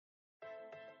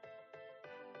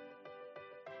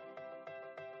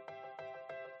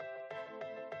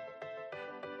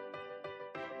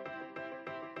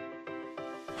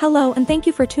Hello and thank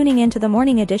you for tuning in to the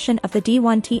morning edition of the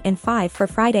D1.ticker for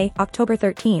Friday, October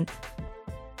 13th.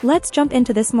 Let's jump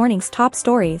into this morning's top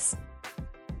stories.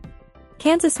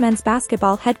 Kansas men's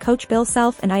basketball head coach Bill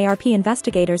Self and IRP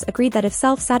investigators agreed that if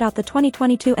Self sat out the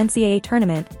 2022 NCAA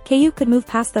tournament, KU could move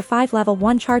past the 5 Level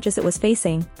 1 charges it was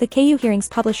facing, the KU hearings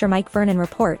publisher Mike Vernon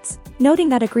reports, noting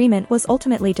that agreement was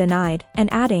ultimately denied,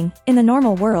 and adding, in the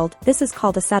normal world, this is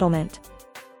called a settlement.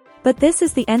 But this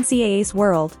is the NCAA's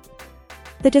world.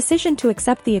 The decision to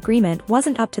accept the agreement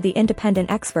wasn't up to the independent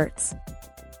experts.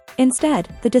 Instead,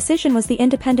 the decision was the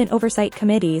Independent Oversight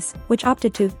Committee's, which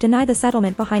opted to deny the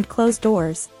settlement behind closed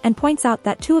doors, and points out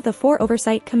that 2 of the 4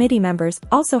 Oversight Committee members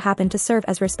also happened to serve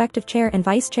as respective chair and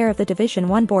vice chair of the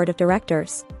Division I Board of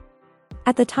Directors.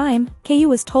 At the time, KU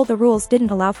was told the rules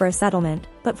didn't allow for a settlement,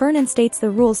 but Vernon states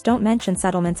the rules don't mention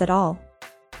settlements at all.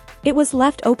 It was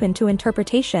left open to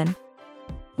interpretation.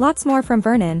 Lots more from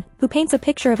Vernon, who paints a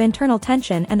picture of internal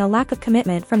tension and a lack of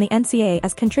commitment from the NCAA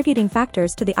as contributing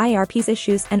factors to the IRP's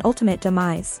issues and ultimate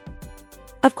demise.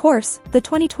 Of course, the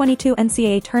 2022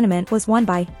 NCAA tournament was won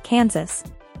by Kansas.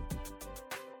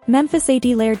 Memphis AD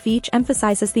Laird Veach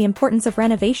emphasizes the importance of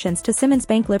renovations to Simmons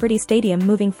Bank Liberty Stadium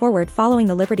moving forward following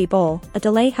the Liberty Bowl. A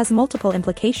delay has multiple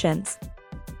implications.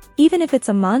 Even if it's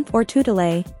a month or 2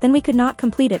 delay, then we could not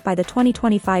complete it by the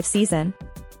 2025 season.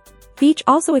 Veach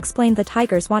also explained the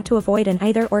Tigers want to avoid an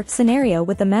either-or scenario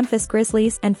with the Memphis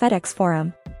Grizzlies and FedEx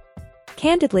Forum.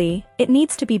 Candidly, it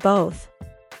needs to be both.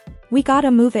 We gotta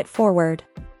move it forward.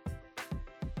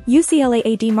 UCLA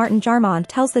AD Martin Jarmond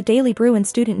tells the Daily Bruin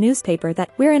student newspaper that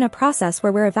we're in a process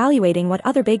where we're evaluating what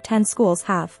other Big Ten schools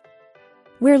have.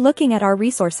 We're looking at our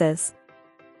resources.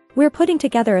 We're putting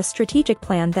together a strategic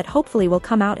plan that hopefully will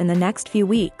come out in the next few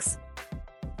weeks.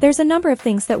 There's a number of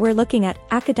things that we're looking at: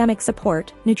 academic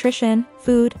support, nutrition,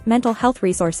 food, mental health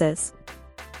resources.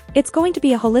 It's going to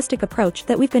be a holistic approach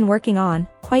that we've been working on,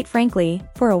 quite frankly,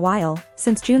 for a while,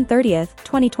 since June 30th,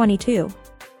 2022.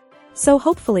 So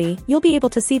hopefully, you'll be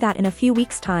able to see that in a few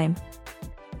weeks' time.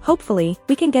 Hopefully,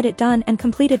 we can get it done and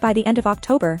completed by the end of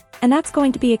October, and that's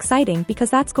going to be exciting because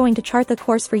that's going to chart the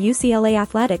course for UCLA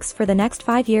athletics for the next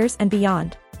 5 years and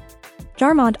beyond.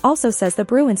 Jarmond also says the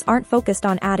Bruins aren't focused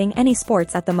on adding any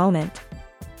sports at the moment.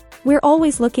 We're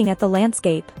always looking at the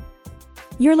landscape.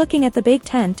 You're looking at the Big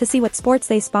Ten to see what sports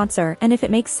they sponsor and if it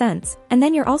makes sense, and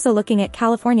then you're also looking at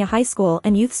California high school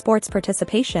and youth sports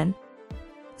participation.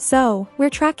 So, we're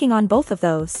tracking on both of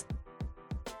those.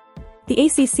 The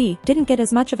ACC didn't get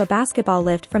as much of a basketball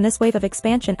lift from this wave of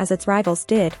expansion as its rivals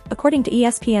did, according to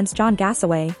ESPN's John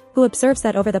Gassaway, who observes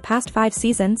that over the past 5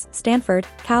 seasons, Stanford,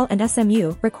 Cal and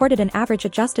SMU recorded an average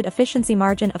adjusted efficiency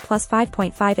margin of plus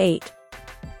 5.58.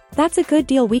 That's a good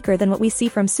deal weaker than what we see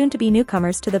from soon-to-be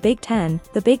newcomers to the Big Ten,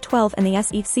 the Big 12 and the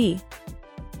SEC.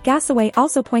 Gassaway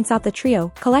also points out the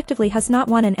trio collectively has not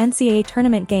won an NCAA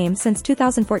tournament game since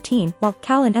 2014, while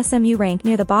Cal and SMU rank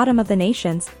near the bottom of the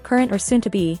nation's current or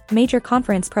soon-to-be major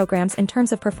conference programs in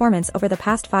terms of performance over the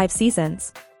past 5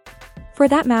 seasons. For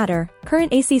that matter,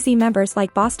 current ACC members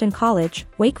like Boston College,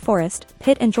 Wake Forest,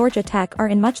 Pitt and Georgia Tech are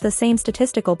in much the same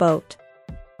statistical boat.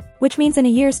 Which means in a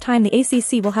year's time the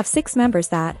ACC will have 6 members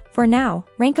that, for now,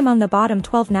 rank among the bottom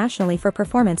 12 nationally for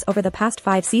performance over the past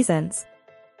 5 seasons.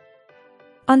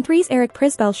 On 3's Eric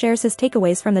Prisbell shares his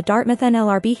takeaways from the Dartmouth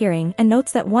NLRB hearing and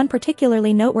notes that one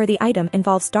particularly noteworthy item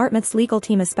involves Dartmouth's legal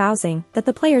team espousing that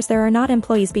the players there are not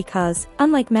employees because,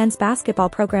 unlike men's basketball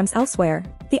programs elsewhere,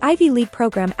 the Ivy League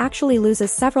program actually loses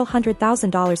several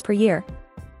 $100,000 per year.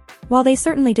 While they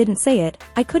certainly didn't say it,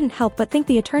 I couldn't help but think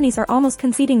the attorneys are almost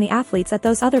conceding the athletes at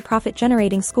those other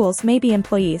profit-generating schools may be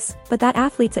employees, but that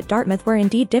athletes at Dartmouth were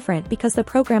indeed different because the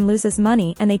program loses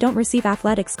money and they don't receive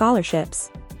athletic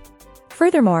scholarships.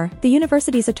 Furthermore, the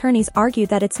university's attorneys argued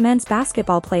that its men's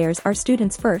basketball players are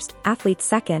students first, athletes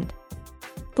second.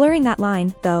 Blurring that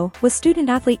line, though, was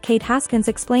student-athlete Cade Haskins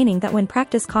explaining that when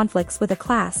practice conflicts with a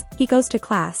class, he goes to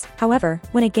class, however,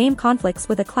 when a game conflicts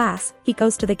with a class, he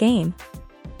goes to the game.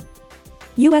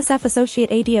 USF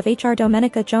Associate AD of HR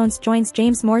Domenica Jones joins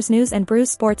James Moore's News and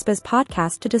Brews Sports Biz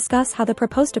podcast to discuss how the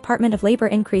proposed Department of Labor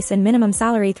increase in minimum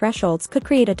salary thresholds could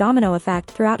create a domino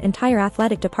effect throughout entire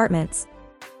athletic departments.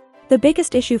 The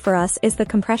biggest issue for us is the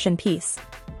compression piece.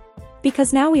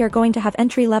 Because now we are going to have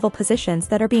entry-level positions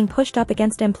that are being pushed up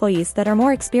against employees that are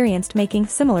more experienced making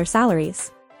similar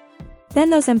salaries. Then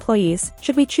those employees,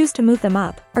 should we choose to move them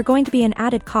up, are going to be an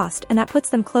added cost and that puts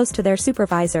them close to their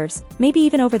supervisors, maybe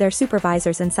even over their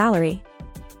supervisors in salary.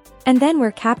 And then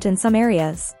we're capped in some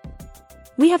areas.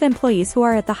 We have employees who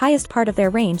are at the highest part of their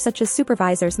range such as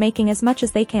supervisors making as much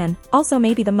as they can, also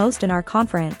maybe the most in our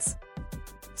conference.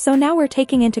 So now we're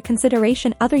taking into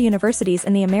consideration other universities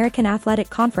in the American Athletic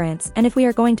Conference and if we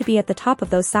are going to be at the top of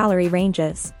those salary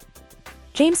ranges.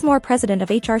 James Moore, president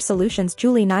of HR Solutions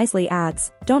Julie Nisley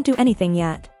adds, don't do anything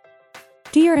yet.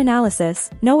 Do your analysis,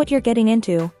 know what you're getting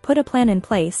into, put a plan in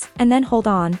place, and then hold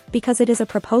on, because it is a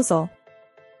proposal.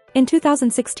 In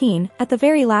 2016, at the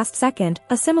very last second,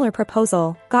 a similar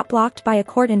proposal got blocked by a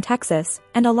court in Texas,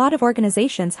 and a lot of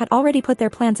organizations had already put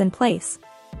their plans in place.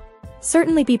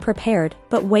 Certainly be prepared,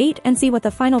 but wait and see what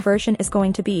the final version is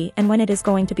going to be and when it is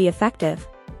going to be effective.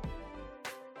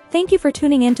 Thank you for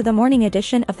tuning in to the morning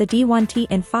edition of the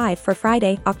D1.ticker for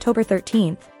Friday, October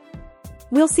 13th.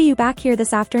 We'll see you back here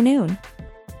this afternoon.